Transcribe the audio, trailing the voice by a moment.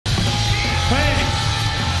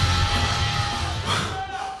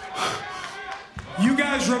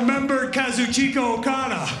remember Kazuchika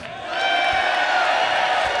Okada?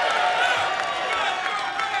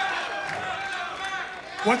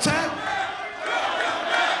 What's that?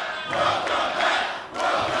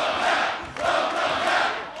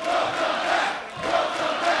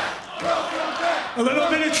 A little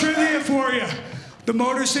bit of trivia for you. The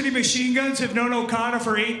Motor City Machine Guns have known Okada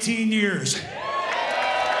for 18 years.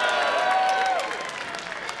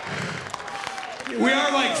 We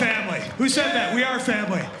are like family. Who said that? We are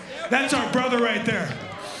family. That's our brother right there.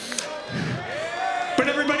 But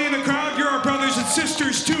everybody in the crowd, you're our brothers and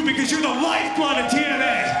sisters too, because you're the lifeblood of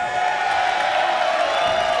TNA.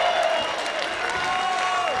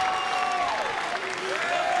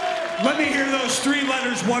 Let me hear those three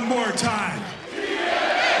letters one more time.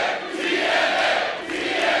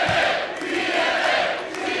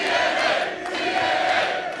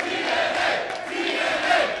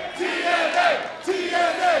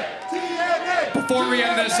 Before we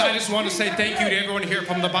end this, I just want to say thank you to everyone here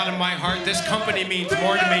from the bottom of my heart. This company means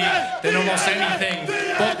more to me than almost anything.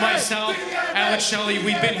 Both myself, Alex Shelley,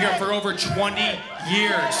 we've been here for over 20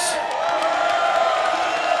 years.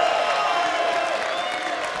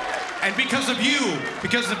 And because of you,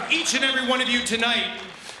 because of each and every one of you tonight,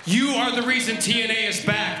 you are the reason TNA is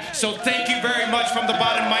back. So thank you very much from the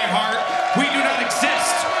bottom of my heart. We do not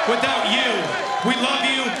exist without you. We love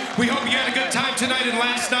you. We hope you had a good time tonight and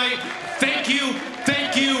last night. Thank you,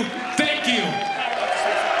 thank you, thank you.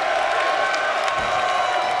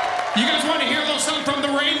 You guys want to hear a little something from the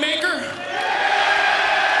Rainmaker?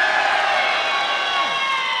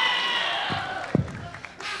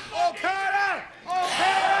 Okada!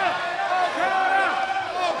 Okada! Okada!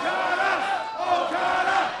 Okada!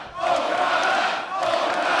 Okada!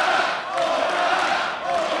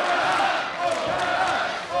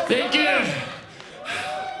 Okada! Thank you.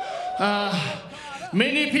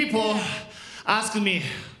 Many people ask me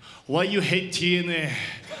why you hate TNA.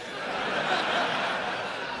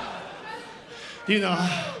 You know,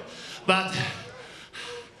 but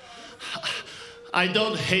I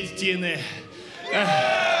don't hate TNA.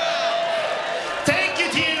 Thank you,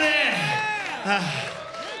 TNA.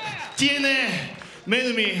 TNA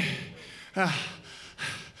made me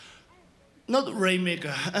not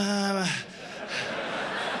Rainmaker,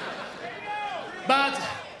 but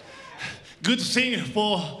good thing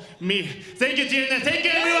for me. Thank you, TNA. Thank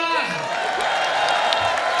you, everyone.